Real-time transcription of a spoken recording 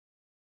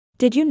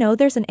Did you know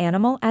there's an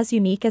animal as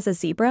unique as a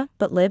zebra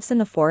but lives in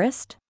the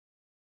forest?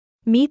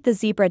 Meet the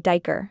zebra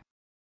duiker.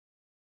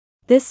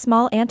 This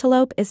small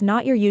antelope is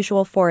not your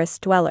usual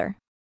forest dweller.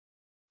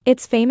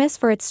 It's famous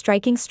for its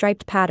striking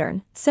striped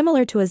pattern,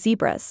 similar to a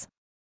zebra's.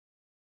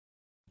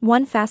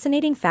 One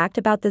fascinating fact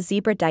about the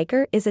zebra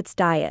duiker is its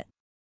diet.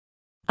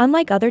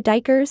 Unlike other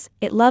duikers,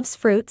 it loves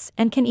fruits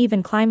and can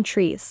even climb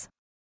trees.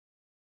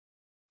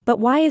 But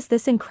why is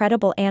this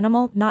incredible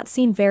animal not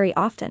seen very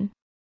often?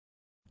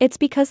 It's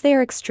because they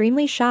are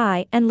extremely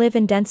shy and live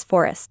in dense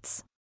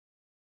forests.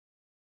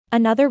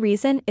 Another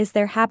reason is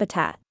their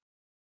habitat.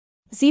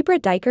 Zebra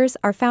duikers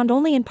are found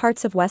only in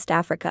parts of West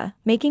Africa,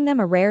 making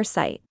them a rare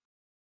sight.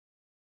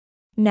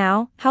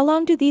 Now, how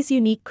long do these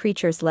unique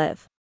creatures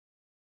live?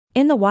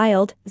 In the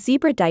wild,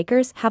 zebra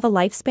duikers have a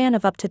lifespan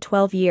of up to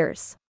 12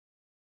 years.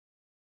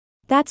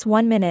 That's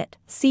 1 minute.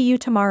 See you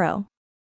tomorrow.